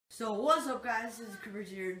So what's up guys, this is Cooper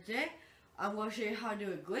here. Today I'm going to show you how to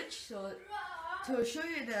do a glitch. So to show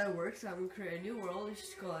you that it works, I'm going to create a new world. Let's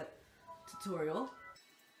just call it tutorial.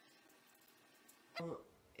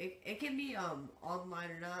 It can be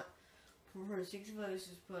online or not. For the sake of it, let's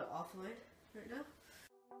just put it offline right now.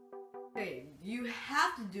 Okay, you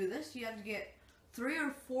have to do this. You have to get 3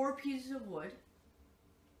 or 4 pieces of wood.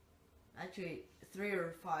 Actually 3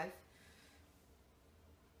 or 5.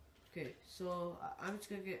 Okay, so I'm just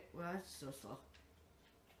gonna get, well, that's so slow.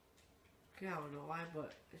 Okay, I don't know why,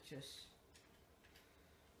 but it's just.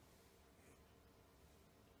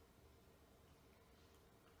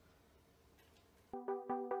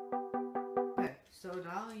 Okay, so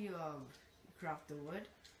now you craft the wood.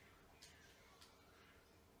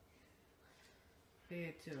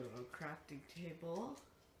 Get to a crafting table.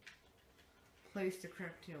 Place the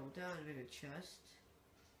crafting table down in a chest.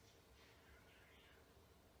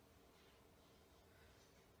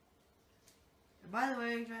 By the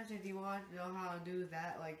way, guys, if you want to know how to do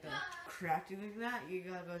that, like the crafting like that, you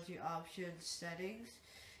gotta go to options, settings,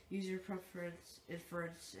 user preference,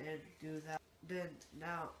 inference, and do that. Then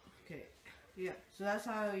now, okay, yeah. So that's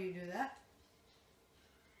how you do that.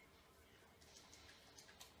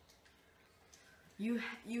 You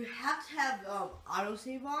have to have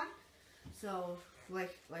autosave on. So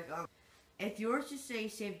if yours just say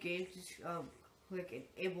save games, just click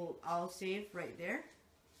enable autosave right there,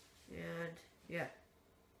 and yeah.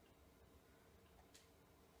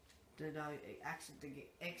 Then now exit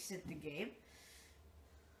the game.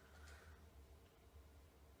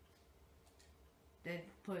 Then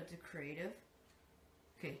put it to creative.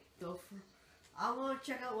 Okay, go for. I want to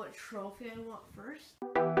check out what trophy I want first.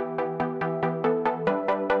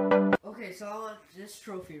 Okay, so I want this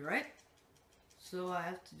trophy, right? So I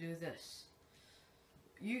have to do this.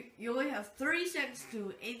 You only have 30 seconds to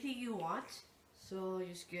do anything you want. So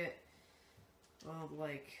just get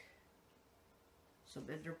like some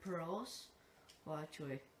ender pearls. Well,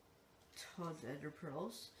 actually, tons of ender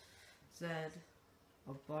pearls. Then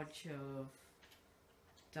a bunch of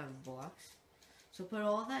diamond blocks. So put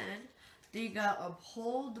all that in. Then you gotta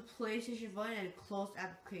hold the PlayStation button and close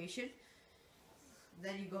application.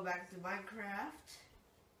 Then you go back to Minecraft.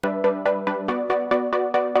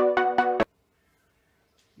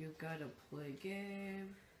 You gotta play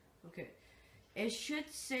game. Okay. It should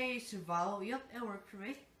say survival. Yep, it worked for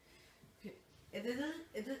me. Okay. If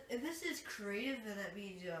this is creative, then that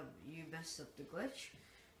means you messed up the glitch.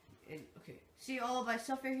 And okay, see all of my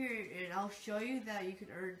stuff right here, and I'll show you that you can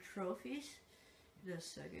earn trophies in a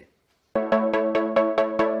second.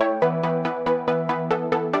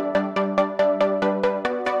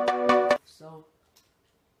 So.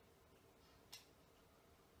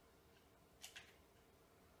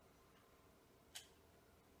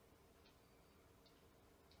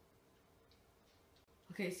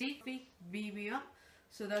 Okay, see? Beat me up.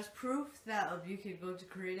 So that's proof that you can go to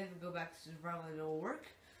creative and go back to survival and it'll work.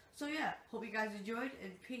 So yeah, hope you guys enjoyed,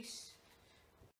 and peace.